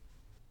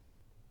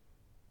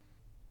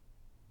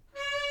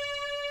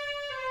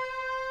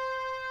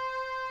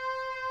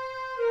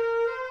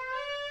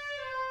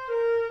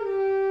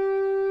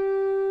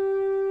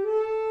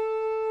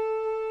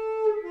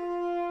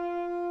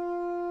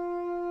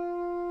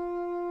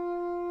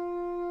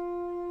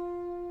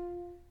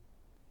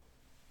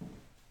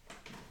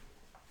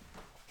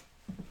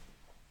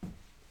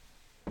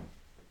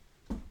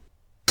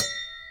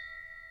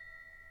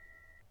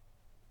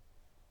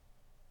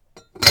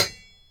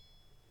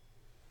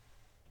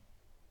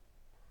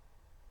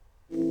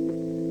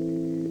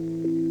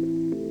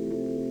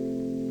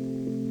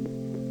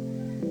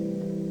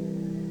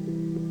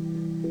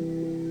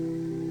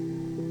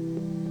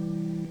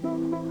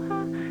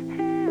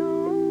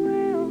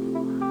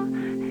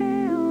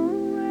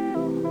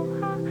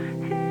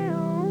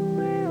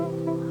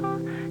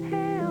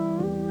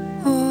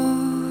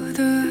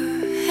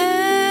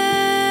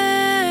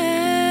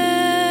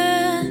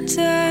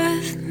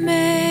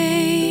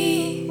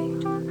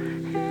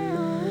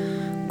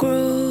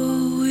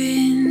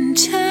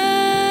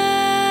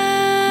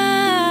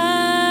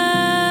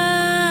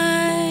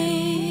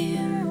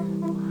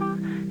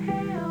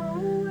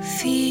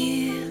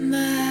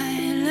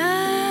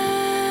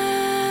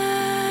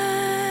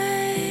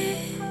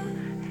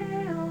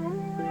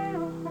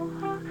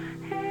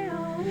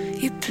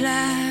Your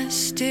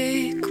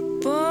plastic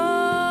bones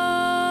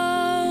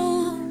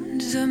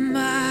are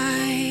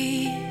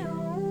mine.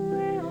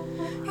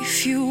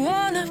 If you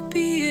wanna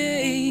be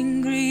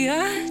angry,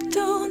 I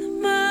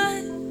don't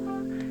mind.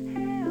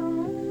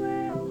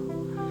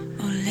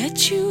 I'll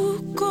let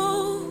you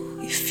go.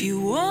 If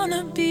you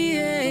wanna be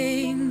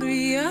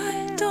angry,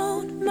 I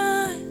don't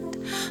mind.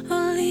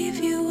 I'll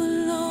leave you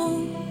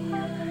alone.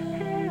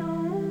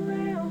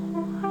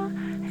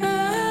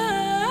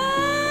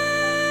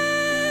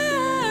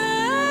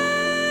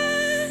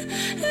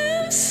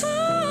 I'm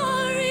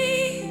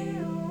sorry.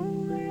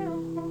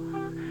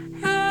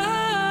 I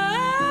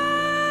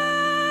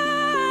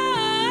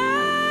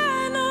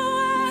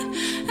know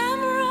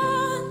I'm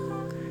wrong.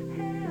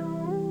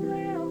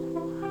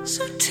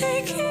 So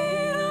take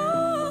it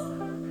all.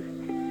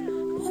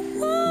 I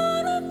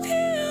wanna be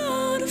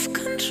out of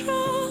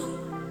control.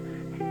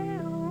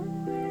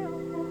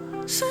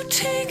 So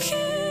take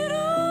it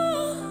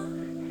all.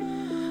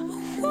 I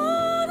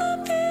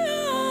wanna be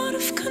out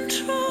of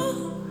control.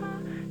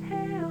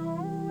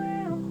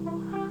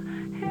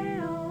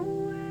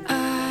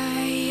 I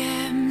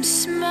am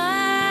smiling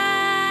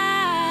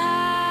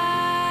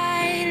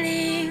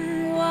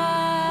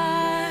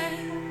wide.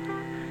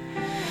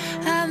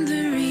 I'm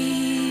the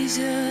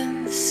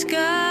reason the sky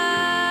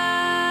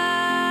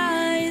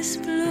is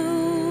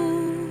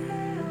blue.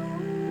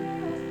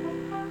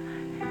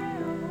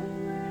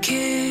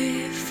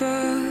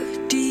 Careful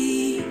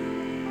design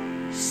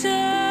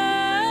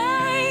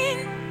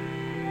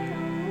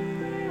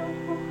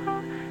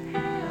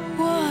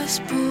was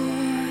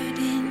poured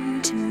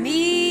into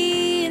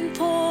me and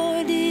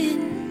poured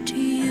into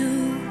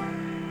you.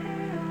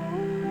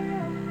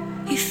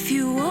 If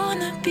you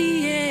wanna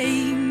be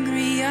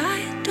angry, I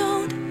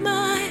don't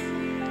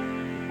mind.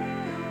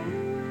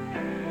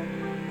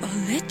 I'll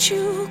let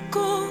you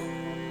go.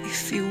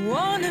 If you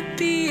wanna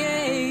be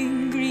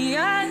angry,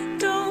 I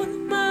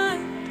don't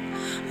mind.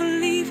 I'll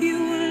leave you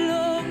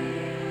alone.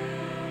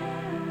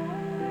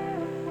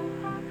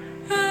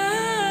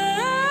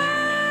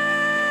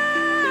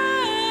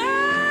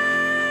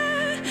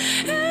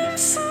 I'm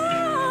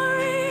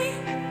sorry.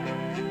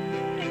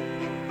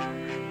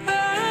 I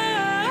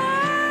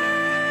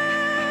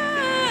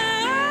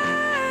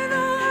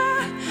know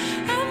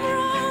I'm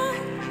wrong.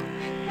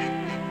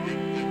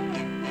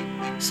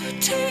 So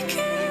take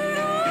it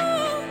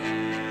all.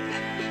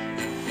 I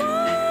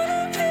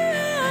wanna be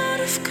out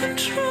of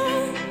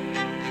control.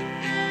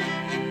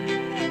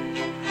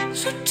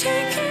 So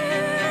take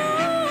it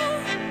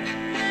all.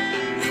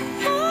 I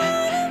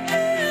wanna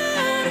be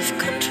out of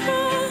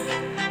control.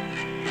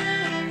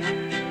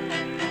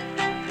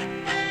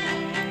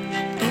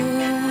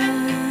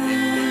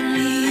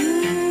 Only you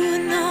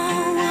know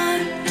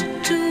what to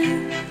do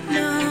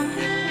now.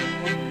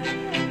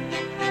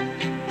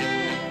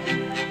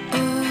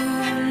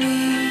 Only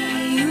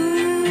you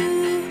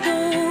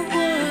know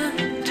what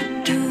to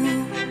do.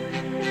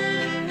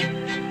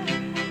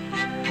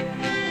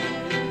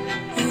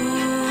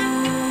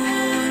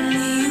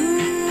 Only you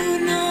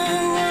know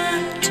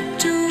what to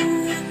do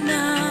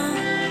now.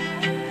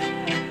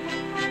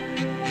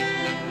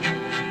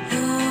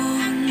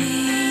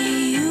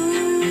 Only you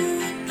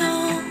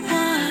know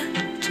what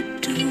to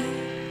do.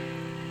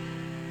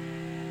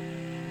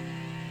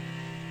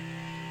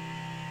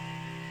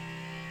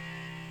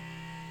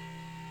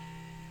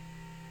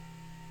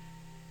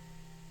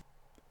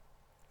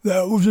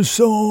 That was a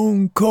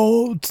song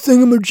called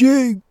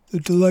Thingamajig. The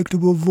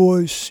delectable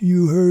voice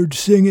you heard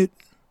sing it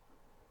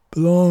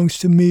belongs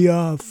to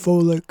Mia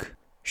Folick.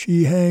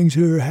 She hangs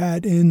her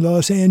hat in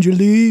Los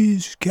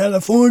Angeles,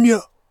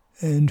 California,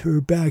 and her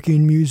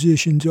backing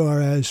musicians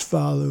are as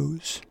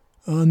follows.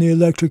 On the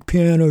electric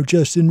piano,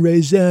 Justin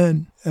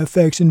Rezan.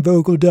 FX and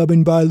vocal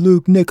dubbing by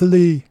Luke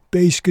Nicoli.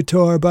 Bass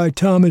guitar by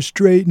Thomas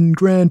Drayton.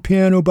 Grand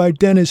piano by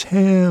Dennis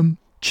Ham.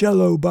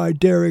 Cello by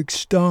Derek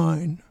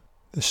Stein.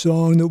 The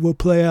song that will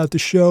play out the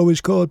show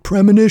is called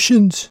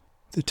Premonitions,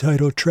 the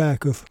title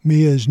track of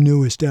Mia's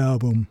newest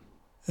album.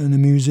 And the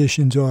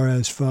musicians are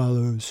as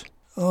follows.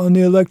 On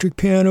the electric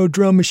piano,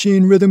 drum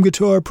machine, rhythm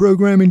guitar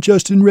programming,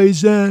 Justin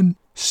Rezan.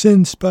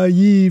 Synths by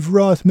Yves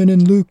Rothman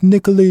and Luke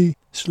Nicoli.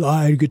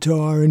 Slide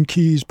guitar and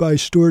keys by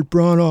Stuart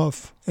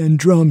Bronoff. And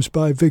drums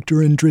by Victor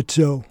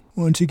Andrizzo.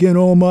 Once again,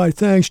 all my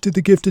thanks to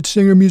the gifted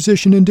singer,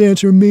 musician, and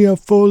dancer Mia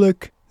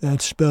Folick.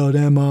 That's spelled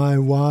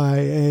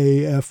Miyafolick.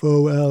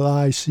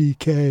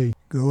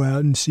 Go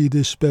out and see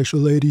this special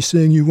lady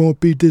sing. You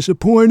won't be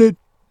disappointed.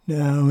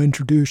 Now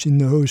introducing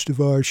the host of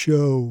our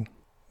show,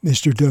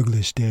 Mr.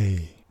 Douglas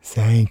Day.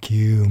 Thank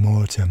you,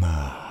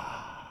 Mortimer.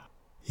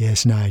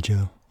 Yes,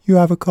 Nigel. You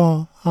have a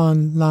call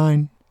on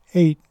line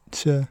 8,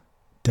 sir.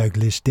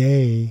 Douglas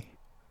Day.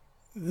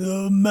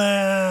 The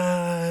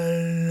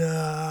man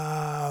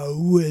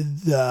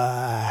with the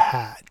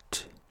hat.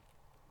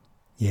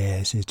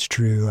 Yes, it's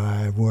true.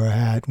 I wore a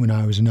hat when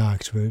I was in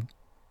Oxford.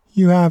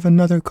 You have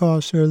another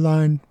call, sir.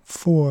 Line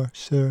 4,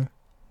 sir.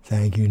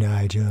 Thank you,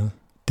 Nigel.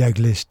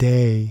 Douglas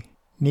Day.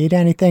 Need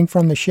anything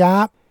from the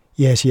shop?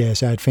 Yes,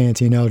 I'd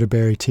fancy an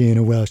elderberry tea and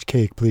a Welsh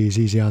cake, please.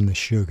 Easy on the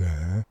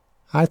sugar.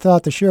 I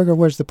thought the sugar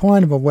was the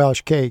point of a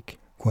Welsh cake.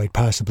 Quite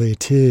possibly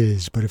it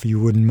is, but if you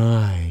wouldn't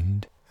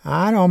mind.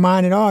 I don't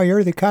mind at all.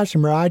 You're the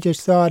customer. I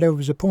just thought it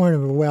was the point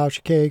of a Welsh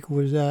cake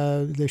was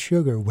the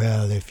sugar.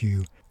 Well, if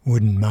you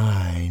wouldn't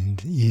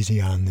mind, easy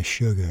on the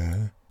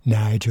sugar.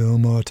 Nigel,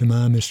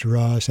 Mortimer, Mr.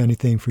 Ross,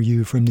 anything for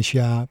you from the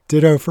shop?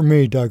 Ditto for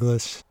me,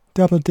 Douglas.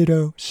 Double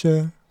ditto,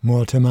 sir.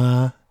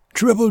 Mortimer.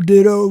 Triple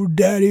ditto,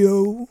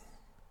 Daddy-o.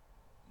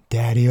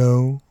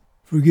 Daddy-o.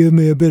 Forgive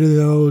me, a bit of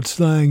the old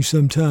slang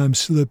sometimes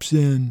slips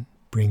in.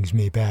 Brings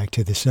me back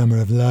to the summer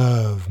of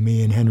love.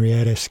 Me and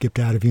Henrietta skipped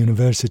out of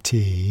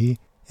university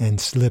and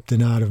slipped a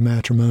knot of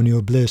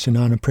matrimonial bliss, and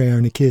on a prayer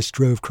and a kiss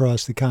drove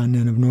across the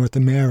continent of North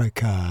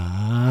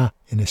America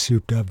in a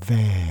souped-up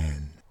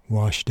van,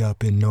 washed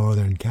up in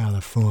Northern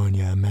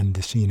California,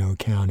 Mendocino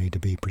County to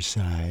be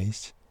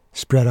precise.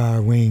 Spread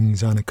our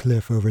wings on a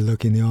cliff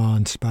overlooking the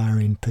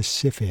awe-inspiring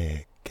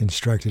Pacific,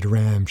 constructed a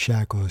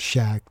ramshackle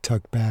shack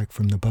tucked back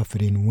from the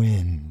buffeting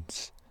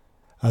winds.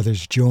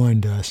 Others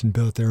joined us and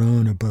built their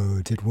own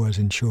abodes. It was,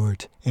 in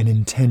short, an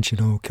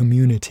intentional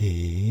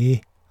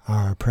community.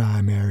 Our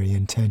primary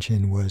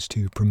intention was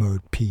to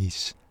promote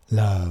peace,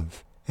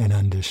 love, and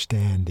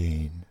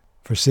understanding.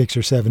 For 6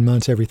 or 7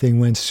 months everything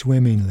went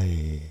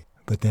swimmingly,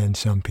 but then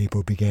some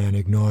people began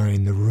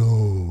ignoring the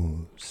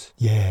rules.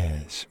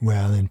 Yes,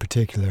 well, in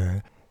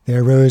particular,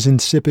 there arose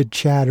insipid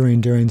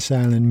chattering during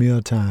silent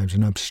mealtimes.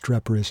 An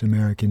obstreperous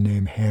American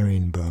named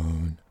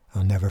Herringbone,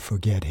 I'll never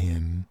forget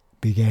him,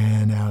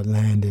 began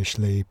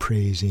outlandishly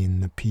praising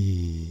the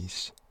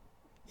peas.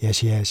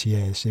 Yes,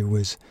 it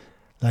was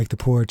like the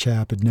poor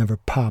chap had never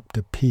popped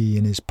a pea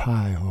in his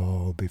pie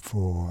hole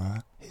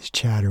before. His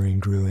chattering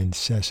grew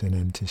incessant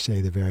and, to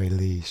say the very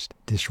least,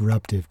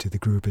 disruptive to the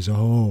group as a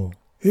whole.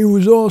 He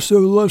was also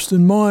less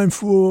than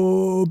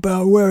mindful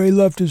about where he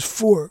left his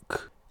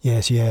fork.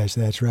 Yes,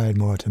 that's right,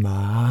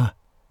 Mortimer.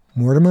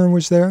 Mortimer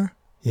was there?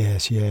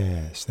 Yes,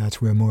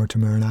 that's where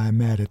Mortimer and I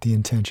met at the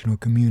intentional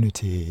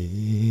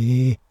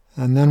community.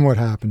 And then what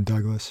happened,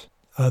 Douglas?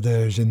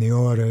 Others in the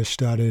order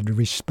started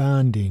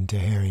responding to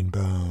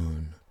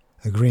Herringbone,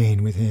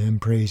 agreeing with him,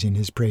 praising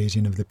his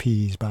praising of the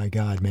peas. By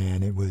God,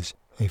 man, it was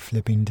a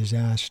flipping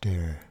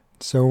disaster.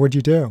 So what'd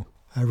you do?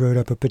 I wrote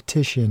up a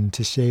petition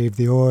to save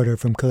the order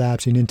from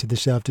collapsing into the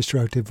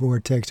self-destructive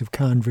vortex of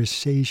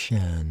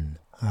conversation.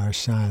 Our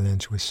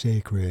silence was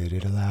sacred.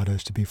 It allowed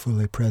us to be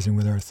fully present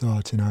with our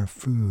thoughts and our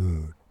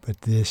food.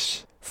 But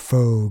this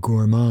faux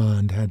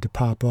gourmand had to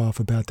pop off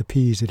about the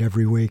peas at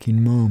every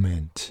waking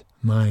moment.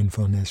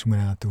 Mindfulness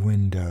went out the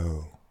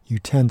window.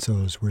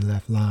 Utensils were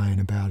left lying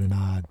about in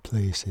odd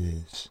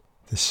places.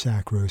 The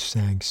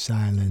sacrosanct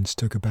silence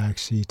took a back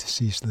seat to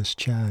ceaseless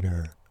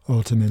chatter.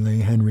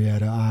 Ultimately,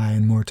 Henrietta, I,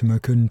 and Mortimer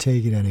couldn't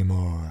take it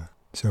anymore.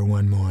 So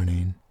one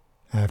morning,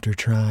 after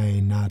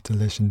trying not to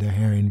listen to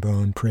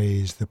Herringbone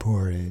praise the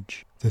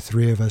porridge, the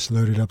 3 of us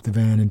loaded up the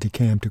van and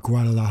decamped to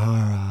Guadalajara,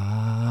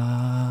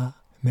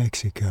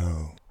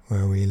 Mexico,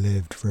 where we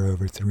lived for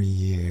over 3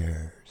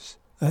 years.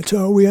 That's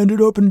how we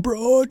ended up in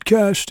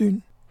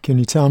broadcasting. Can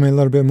you tell me a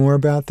little bit more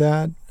about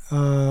that,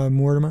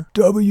 Mortimer?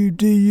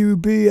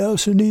 WDUB El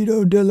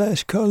Sonido de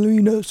las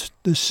Colinas,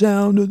 the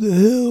sound of the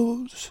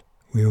hills.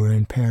 We were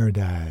in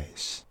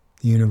paradise.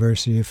 The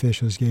university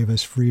officials gave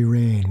us free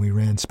rein. We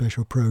ran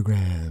special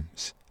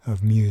programs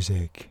of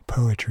music,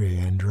 poetry,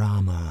 and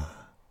drama.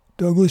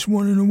 Douglas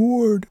won an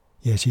award.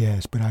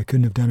 Yes, but I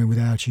couldn't have done it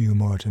without you,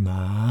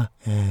 Mortimer,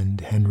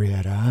 and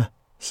Henrietta.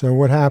 So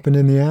what happened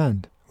in the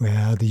end?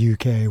 Well, the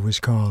UK was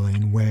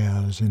calling,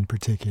 Wales in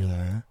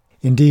particular.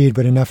 Indeed,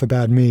 but enough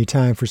about me.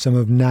 Time for some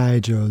of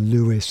Nigel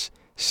Lewis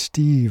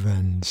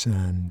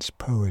Stevenson's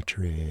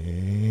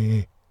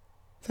poetry.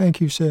 Thank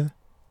you, sir.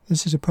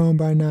 This is a poem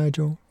by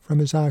Nigel from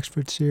his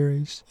Oxford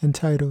series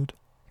entitled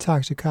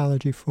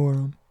Toxicology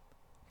Forum,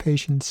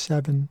 Patient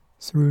 7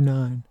 through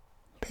 9.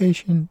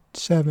 Patient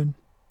 7.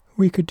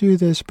 We could do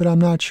this, but I'm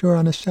not sure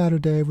on a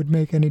Saturday it would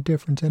make any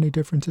difference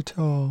at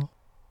all.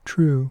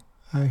 True,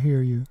 I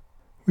hear you.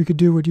 We could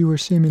do what you were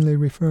seemingly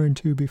referring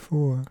to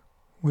before.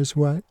 Was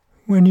what?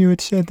 When you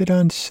had said that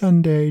on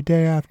Sunday,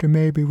 day after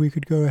maybe, we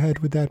could go ahead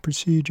with that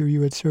procedure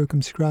you had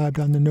circumscribed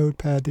on the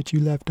notepad that you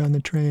left on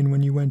the train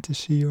when you went to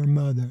see your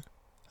mother.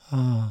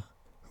 Ah,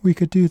 we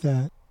could do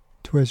that.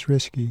 'Twas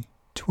risky.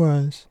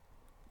 'Twas.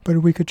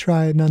 But we could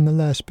try it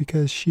nonetheless,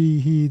 because she,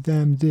 he,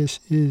 them, this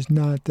is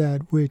not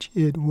that which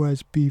it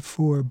was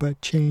before,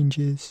 but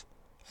changes.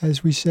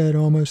 As we said,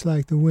 almost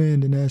like the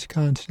wind, and as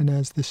constant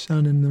as the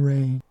sun and the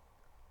rain.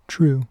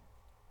 True.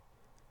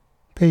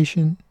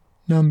 Patient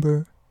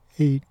number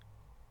 8.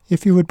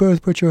 If you would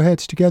both put your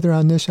heads together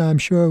on this, I am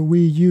sure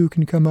you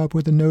can come up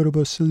with a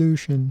notable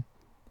solution.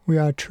 We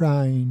are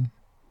trying.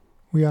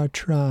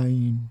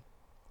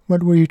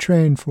 What were you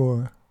trained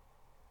for?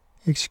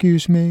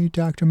 Excuse me,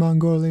 Dr.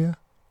 Mongolia?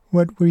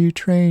 What were you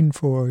trained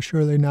for?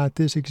 Surely not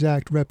this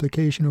exact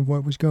replication of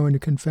what was going to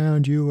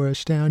confound you or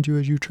astound you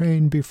as you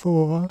trained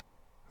before.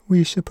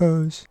 We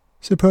suppose.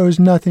 Suppose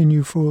nothing,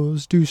 you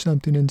fools. Do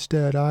something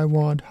instead. I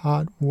want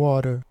hot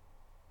water.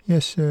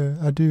 Yes, sir,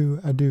 I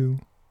do.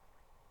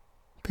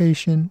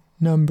 Patient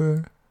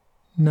number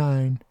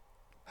 9.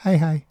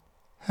 Hi.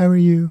 How are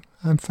you?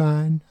 I'm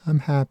fine. I'm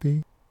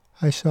happy.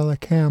 I saw a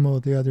camel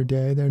the other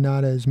day. They're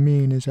not as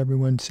mean as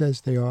everyone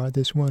says they are.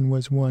 This one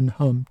was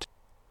one-humped.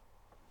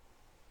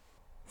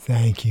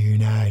 Thank you,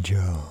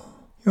 Nigel.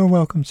 You're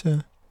welcome,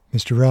 sir.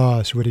 Mr.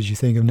 Ross, what did you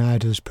think of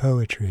Nigel's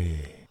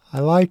poetry? I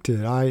liked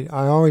it. I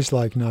always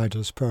liked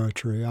Nigel's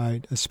poetry.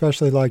 I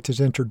especially liked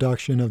his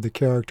introduction of the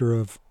character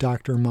of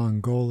Dr.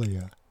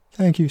 Mongolia.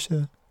 Thank you,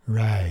 sir.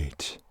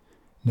 Right.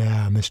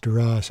 Now, Mr.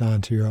 Ross,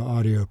 on to your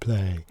audio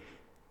play,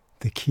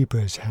 The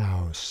Keeper's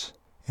House.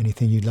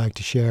 Anything you'd like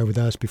to share with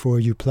us before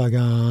you plug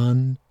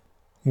on?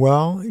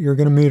 Well, you're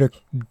going to meet a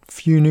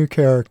few new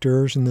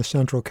characters, and the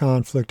central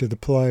conflict of the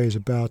play is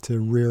about to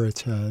rear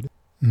its head.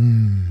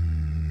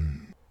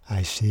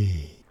 I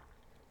see.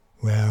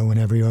 Well,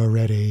 whenever you're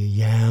ready,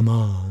 yam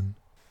on.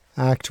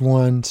 Act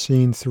 1,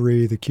 Scene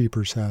 3, The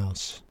Keeper's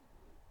House.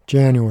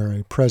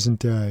 January, present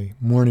day.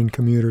 Morning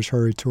commuters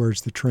hurry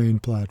towards the train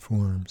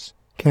platforms.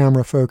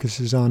 Camera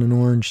focuses on an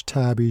orange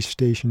tabby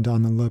stationed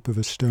on the lip of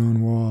a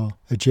stone wall,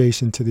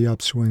 adjacent to the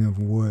upswing of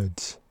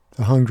woods.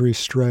 The hungry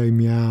stray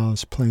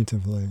meows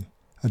plaintively.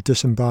 A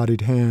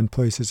disembodied hand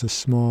places a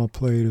small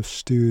plate of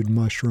stewed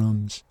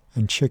mushrooms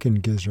and chicken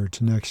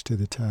gizzards next to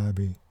the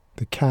tabby.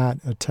 The cat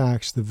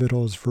attacks the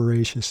victuals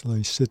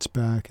voraciously, sits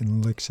back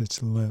and licks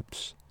its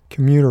lips.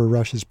 Commuter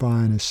rushes by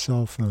on his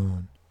cell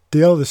phone.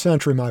 Deal of the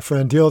century, my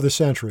friend, deal of the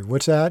century.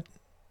 What's that?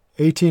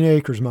 18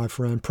 acres, my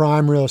friend,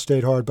 prime real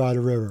estate hard by the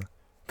river.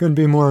 Couldn't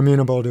be more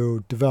amenable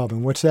to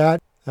development. What's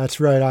that?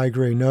 That's right, I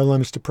agree. No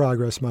limits to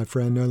progress, my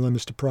friend, no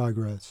limits to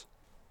progress.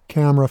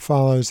 Camera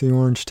follows the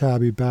orange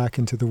tabby back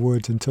into the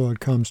woods until it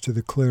comes to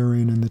the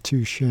clearing and the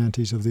two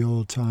shanties of the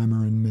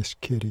old-timer and Miss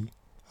Kitty.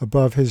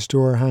 Above his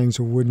door hangs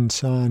a wooden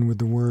sign with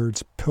the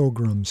words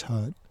Pilgrim's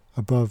Hut.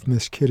 Above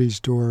Miss Kitty's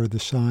door the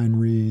sign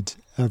reads,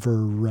 Ever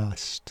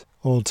Rest.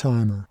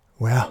 Old-timer.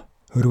 Well,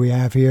 who do we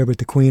have here but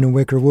the Queen of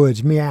Wicker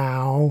Woods?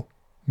 Meow.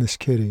 Miss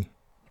Kitty.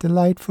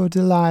 Delightful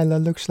Delilah.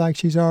 Looks like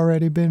she's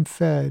already been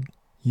fed.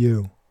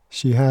 You.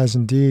 She has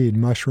indeed.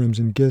 Mushrooms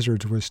and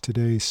gizzards was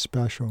today's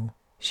special.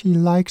 She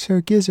likes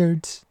her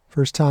gizzards.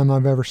 First time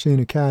I've ever seen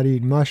a cat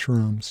eat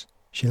mushrooms.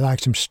 She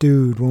likes 'em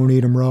stewed, won't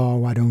eat 'em raw,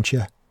 why don't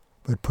you?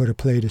 But put a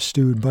plate of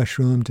stewed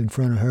mushrooms in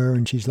front of her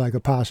and she's like a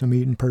possum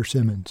eating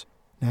persimmons.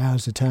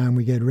 Now's the time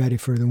we get ready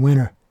for the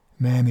winter.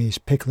 Mammy's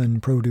pickling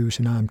produce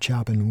and I'm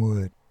chopping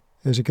wood.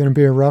 Is it going to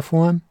be a rough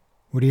one?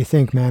 What do you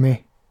think,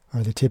 Mammy?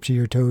 Are the tips of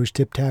your toes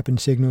tip-tapping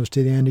signals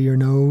to the end of your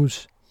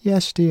nose?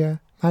 Yes,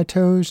 dear. My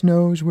toes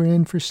knows we're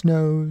in for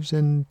snows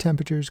and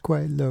temperature's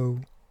quite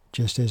low.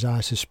 Just as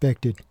I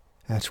suspected.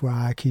 That's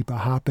why I keep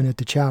a-hopping at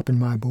the chopping,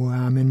 my boy.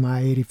 I'm in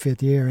my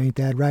 85th year, ain't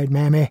that right,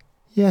 Mammy?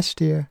 Yes,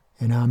 dear.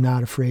 And I'm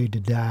not afraid to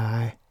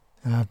die.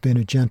 I've been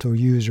a gentle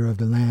user of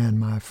the land,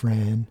 my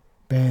friend.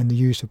 Banned the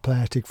use of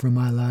plastic from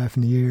my life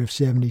in the year of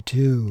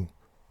 72.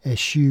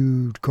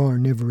 Eschewed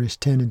carnivorous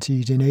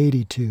tendencies in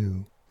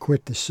 82.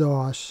 Quit the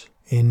sauce.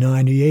 In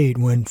 98,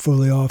 went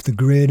fully off the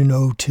grid in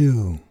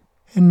 02.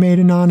 And made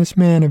an honest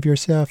man of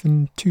yourself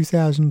in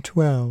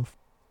 2012.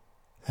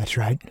 That's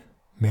right.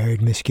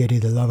 Married Miss Kitty,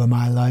 the love of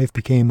my life,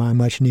 became my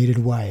much-needed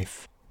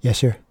wife. Yes,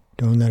 sir.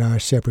 Don't let our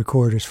separate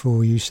quarters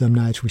fool you. Some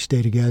nights we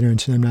stay together and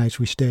some nights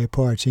we stay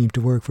apart. Seems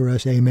to work for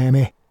us, eh,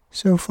 Mammy?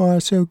 So far,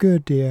 so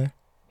good, dear.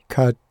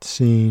 Cut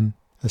scene.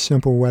 A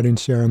simple wedding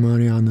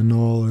ceremony on the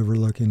knoll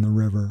overlooking the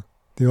river.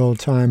 The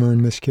old-timer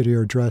and Miss Kitty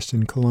are dressed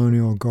in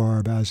colonial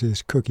garb, as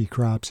is Cookie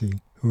Cropsey,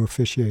 who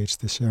officiates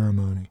the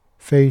ceremony.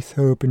 Faith,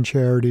 Hope, and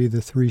Charity,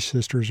 the three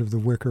sisters of the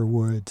Wicker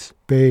Woods,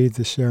 bathe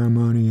the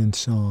ceremony in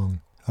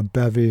song. A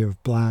bevy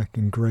of black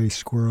and gray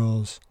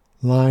squirrels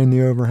line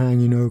the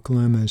overhanging oak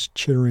limb as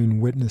chittering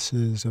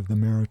witnesses of the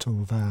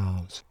marital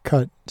vows.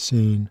 Cut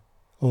scene.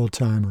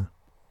 Old-timer.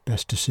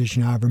 Best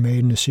decision I ever made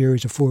in a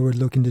series of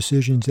forward-looking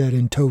decisions that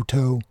in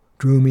toto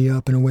drew me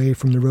up and away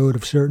from the road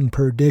of certain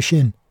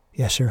perdition.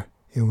 Yes, sir.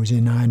 It was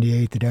in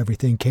 98 that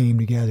everything came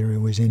together. It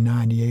was in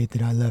 98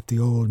 that I left the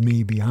old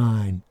me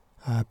behind.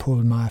 I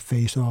pulled my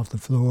face off the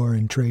floor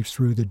and traipsed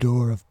through the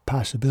door of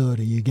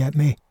possibility. You get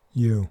me?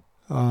 You.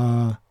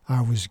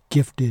 I was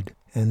gifted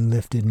and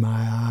lifted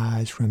my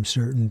eyes from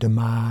certain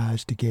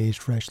demise to gaze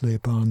freshly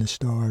upon the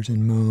stars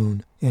and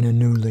moon in a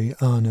newly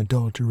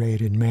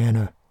unadulterated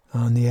manner.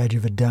 On the edge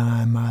of a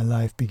dime, my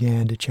life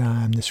began to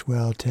chime the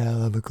swell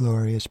tell of a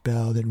glorious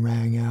bell that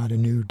rang out a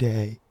new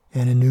day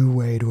and a new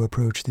way to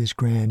approach this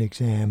grand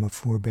exam of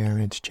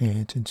forbearance,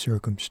 chance, and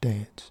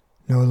circumstance.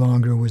 No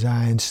longer was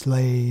I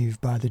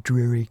enslaved by the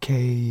dreary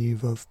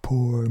cave of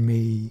poor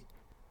me.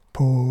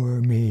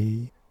 Poor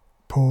me.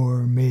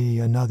 Poor me.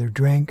 Another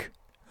drink?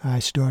 I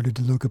started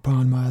to look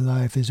upon my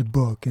life as a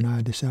book, and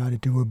I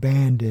decided to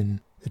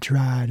abandon the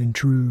tried and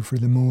true for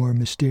the more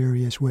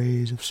mysterious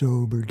ways of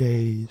sober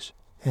days.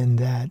 And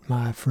that,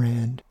 my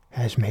friend,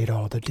 has made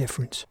all the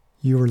difference.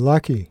 You were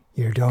lucky.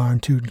 You're darn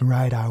tootin'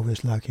 right I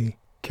was lucky.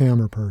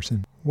 Camera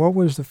person. What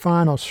was the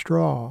final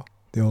straw?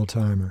 The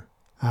old-timer.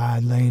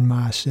 I'd lain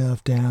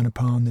myself down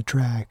upon the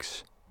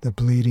tracks, The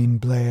bleating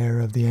blare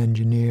of the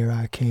engineer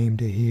I came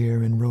to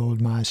hear and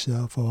rolled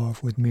myself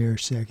off with mere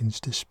seconds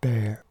to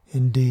spare.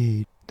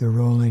 Indeed, the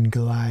rolling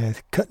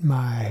Goliath cut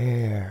my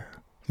hair.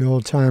 The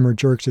old-timer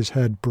jerks his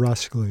head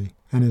brusquely,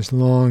 and his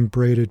long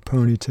braided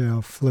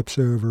ponytail flips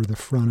over the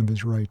front of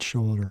his right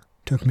shoulder.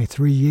 Took me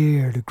 3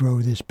 years to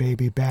grow this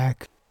baby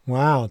back.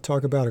 Wow,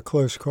 talk about a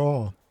close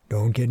call.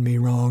 Don't get me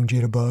wrong,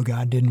 Jitterbug.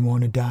 I didn't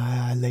want to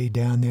die. I laid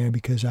down there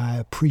because I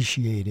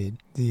appreciated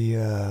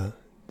the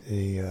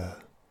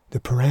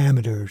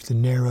parameters, the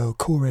narrow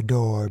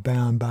corridor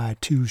bound by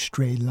 2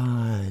 straight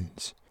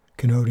lines,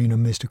 connoting a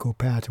mystical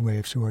pathway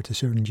of sorts, a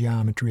certain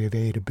geometry of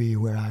A to B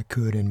where I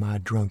could, in my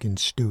drunken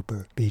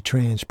stupor, be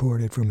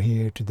transported from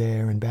here to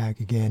there and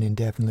back again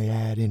indefinitely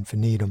ad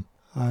infinitum.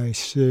 I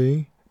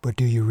see. But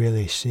do you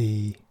really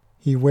see?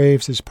 He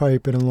waves his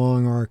pipe in a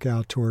long arc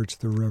out towards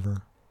the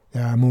river.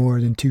 There are more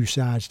than 2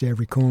 sides to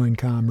every coin,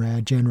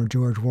 comrade. General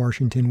George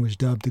Washington was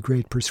dubbed the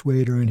Great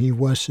Persuader, and he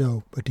was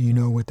so. But do you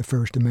know what the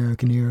first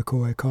American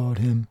Iroquois called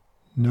him?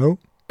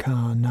 Nope.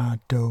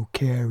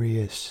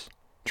 Conato-carious.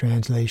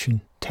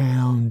 Translation,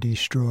 town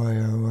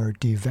destroyer or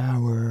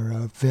devourer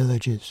of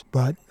villages.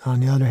 But,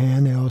 on the other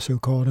hand, they also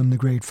called him the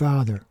Great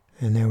Father,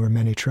 and there were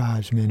many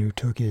tribesmen who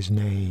took his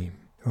name.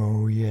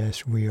 Oh,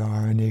 yes, we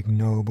are an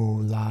ignoble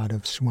lot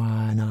of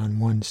swine on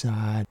one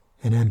side,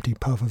 an empty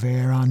puff of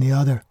air on the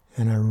other,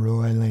 and a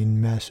roiling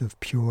mess of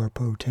pure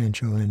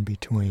potential in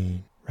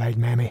between. Right,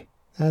 Mammy?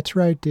 That's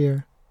right,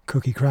 dear.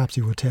 Cookie Cropsey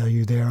will tell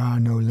you there are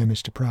no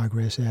limits to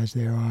progress as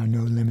there are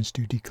no limits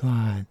to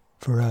decline.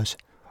 For us,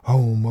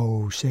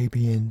 Homo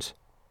sapiens.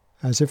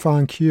 As if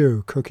on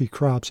cue, Cookie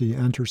Cropsey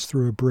enters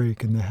through a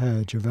break in the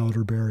hedge of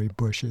elderberry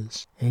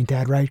bushes. Ain't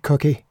that right,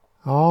 Cookie?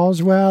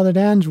 All's well that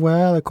ends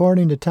well,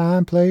 according to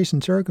time, place,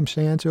 and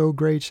circumstance, O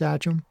great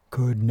Sachem.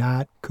 Could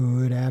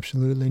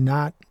absolutely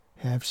not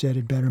have said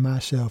it better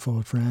myself,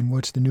 old friend.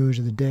 What's the news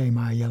of the day,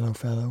 my yellow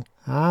fellow?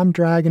 I'm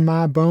dragging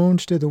my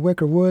bones to the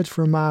Wicker Woods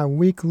for my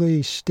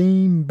weekly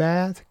steam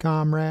bath,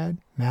 comrade.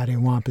 Matty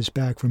Wampus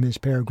back from his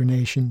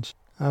peregrinations?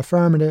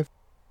 Affirmative.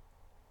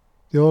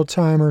 The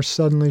old-timer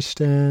suddenly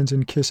stands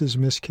and kisses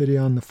Miss Kitty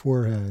on the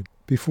forehead,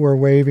 before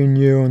waving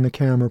you and the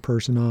camera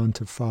person on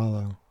to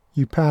follow.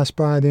 You pass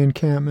by the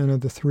encampment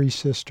of the 3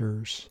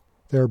 sisters.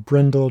 Their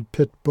brindled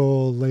pit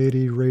bull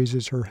lady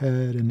raises her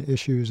head and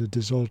issues a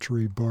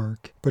desultory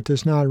bark, but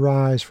does not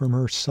rise from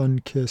her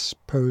sun-kissed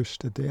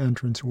post at the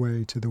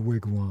entranceway to the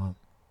wigwam.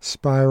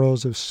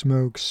 Spirals of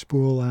smoke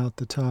spool out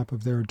the top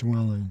of their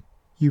dwelling.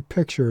 You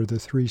picture the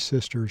 3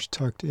 sisters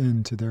tucked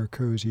into their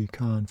cozy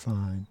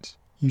confines.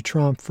 You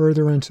tromp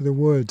further into the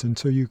woods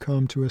until you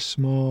come to a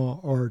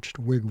small arched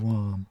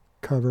wigwam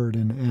covered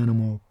in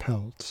animal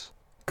pelts.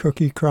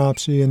 Cookie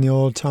Cropsey and the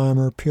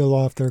old-timer peel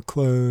off their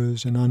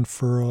clothes and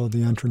unfurl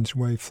the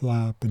entranceway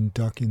flap and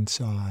duck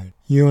inside.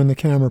 You and the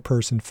camera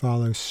person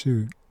follow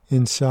suit.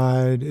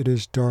 Inside, it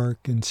is dark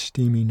and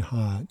steaming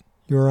hot.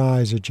 Your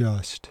eyes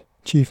adjust.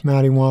 Chief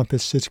Matty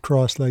Wampus sits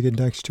cross-legged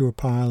next to a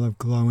pile of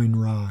glowing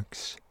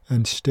rocks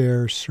and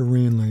stares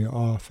serenely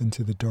off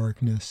into the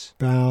darkness,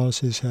 bows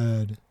his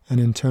head,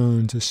 and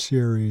intones a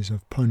series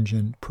of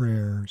pungent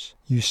prayers.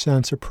 You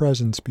sense a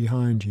presence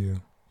behind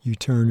you. You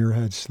turn your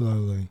head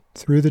slowly.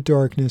 Through the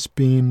darkness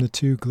beam the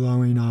 2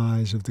 glowing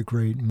eyes of the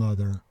Great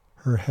Mother.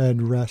 Her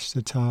head rests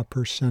atop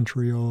her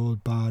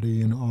century-old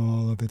body in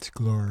all of its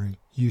glory.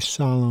 You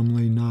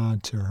solemnly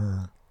nod to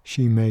her.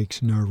 She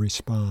makes no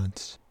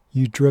response.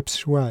 You drip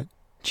sweat.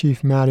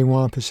 Chief Matty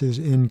Wampus's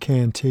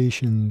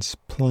incantations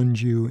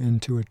plunge you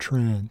into a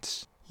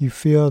trance. You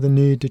feel the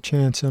need to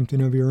chant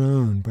something of your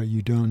own, but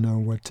you don't know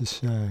what to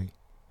say.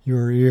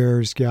 Your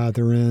ears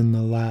gather in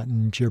the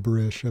Latin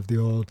gibberish of the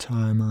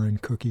old-timer and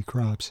Cookie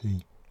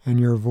Cropsey, and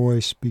your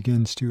voice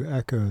begins to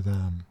echo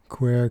them.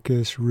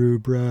 Quercus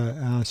rubra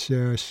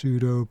acer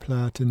pseudo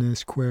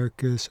Platonus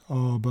quercus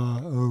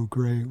alba, O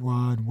great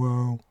wad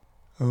woe.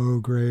 O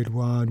great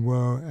wad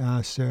woe,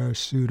 acer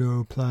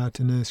pseudo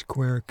Platonus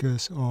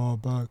quercus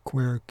alba,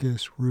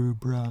 quercus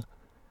rubra.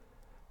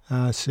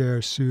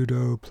 Acer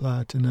pseudo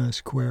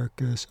Platonus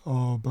quercus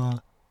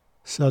alba.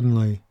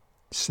 Suddenly,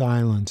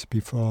 silence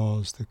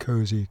befalls the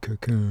cozy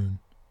cocoon.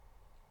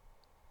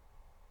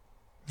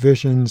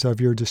 Visions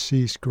of your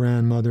deceased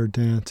grandmother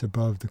dance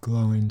above the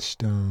glowing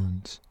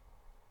stones.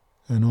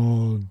 An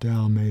old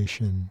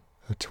Dalmatian,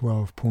 a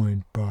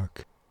 12-point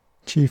buck.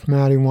 Chief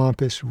Matty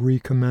Wampus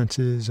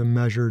recommences a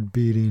measured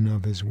beating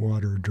of his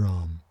water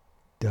drum.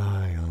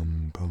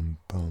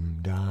 Die-um-pum-pum,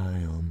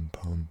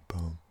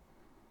 die-um-pum-pum.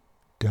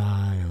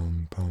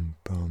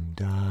 Die-um-pum-pum,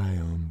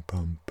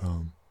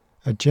 die-um-pum-pum.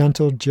 A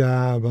gentle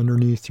jab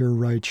underneath your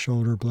right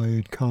shoulder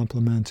blade,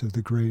 compliments of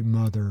the Great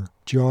Mother,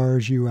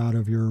 jars you out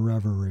of your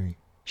reverie.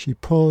 She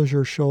pulls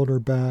your shoulder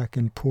back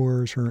and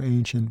pours her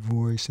ancient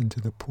voice into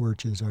the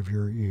porches of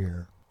your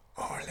ear.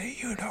 Only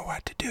you know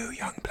what to do,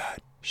 young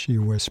blood, she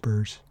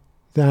whispers.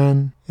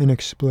 Then,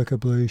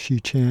 inexplicably, she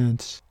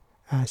chants,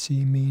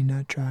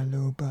 Asimina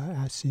traloba,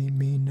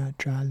 asimina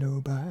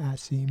traloba,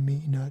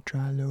 asimina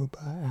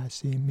traloba,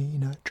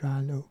 asimina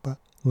traloba.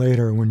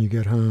 Later, when you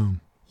get home,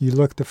 You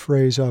looked the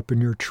phrase up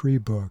in your tree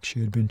book.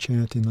 She had been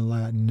chanting the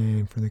Latin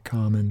name for the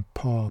common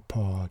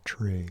pawpaw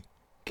tree.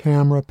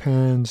 Camera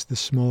pans the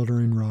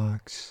smoldering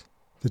rocks,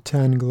 the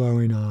 10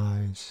 glowing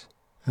eyes,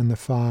 and the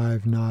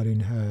 5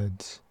 nodding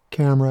heads.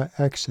 Camera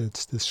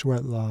exits the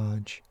sweat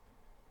lodge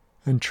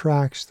and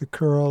tracks the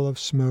curl of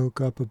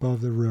smoke up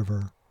above the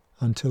river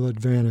until it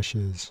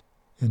vanishes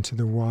into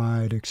the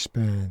wide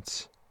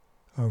expanse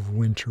of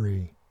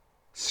wintry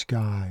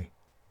sky.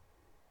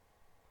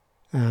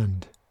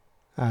 End.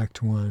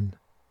 Act 1,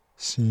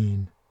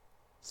 Scene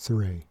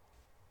 3.